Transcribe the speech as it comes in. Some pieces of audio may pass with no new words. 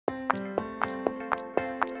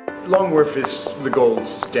Long Wharf is the gold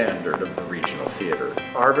standard of the regional theater.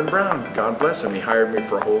 Arvin Brown, God bless him, he hired me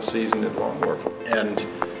for a whole season at Long Wharf and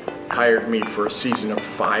hired me for a season of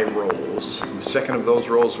 5 roles. The second of those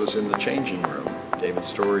roles was in The Changing Room, David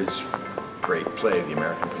Story's great play, the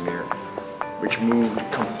American premiere, which moved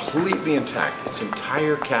completely intact, its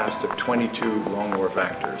entire cast of 22 Long Wharf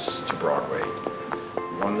actors to Broadway.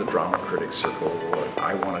 Won the Drama Critics Circle Award.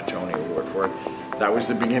 I won a Tony Award for it. That was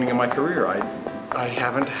the beginning of my career. I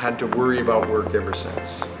haven't had to worry about work ever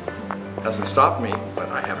since. Hasn't stopped me, but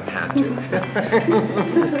I haven't had to.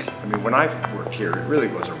 I mean, when I worked here, it really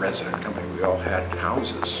was a resident company. We all had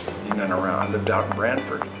houses in and around. I lived out in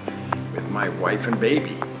Brantford with my wife and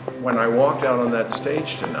baby. When I walked out on that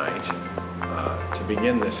stage tonight to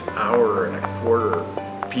begin this hour and a quarter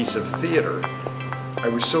piece of theater, I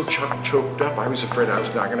was so choked up, I was afraid I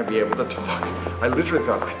was not going to be able to talk. I literally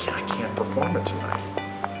thought, I can't perform it tonight.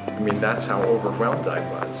 I mean, that's how overwhelmed I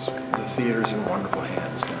was. The theater's in wonderful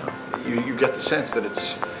hands now. You get the sense that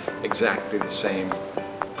it's exactly the same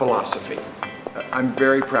philosophy. I'm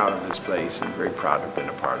very proud of this place and very proud to have been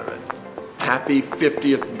a part of it. Happy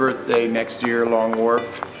 50th birthday next year, Long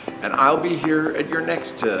Wharf, and I'll be here at your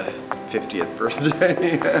next 50th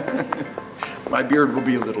birthday. My beard will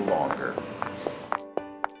be a little longer.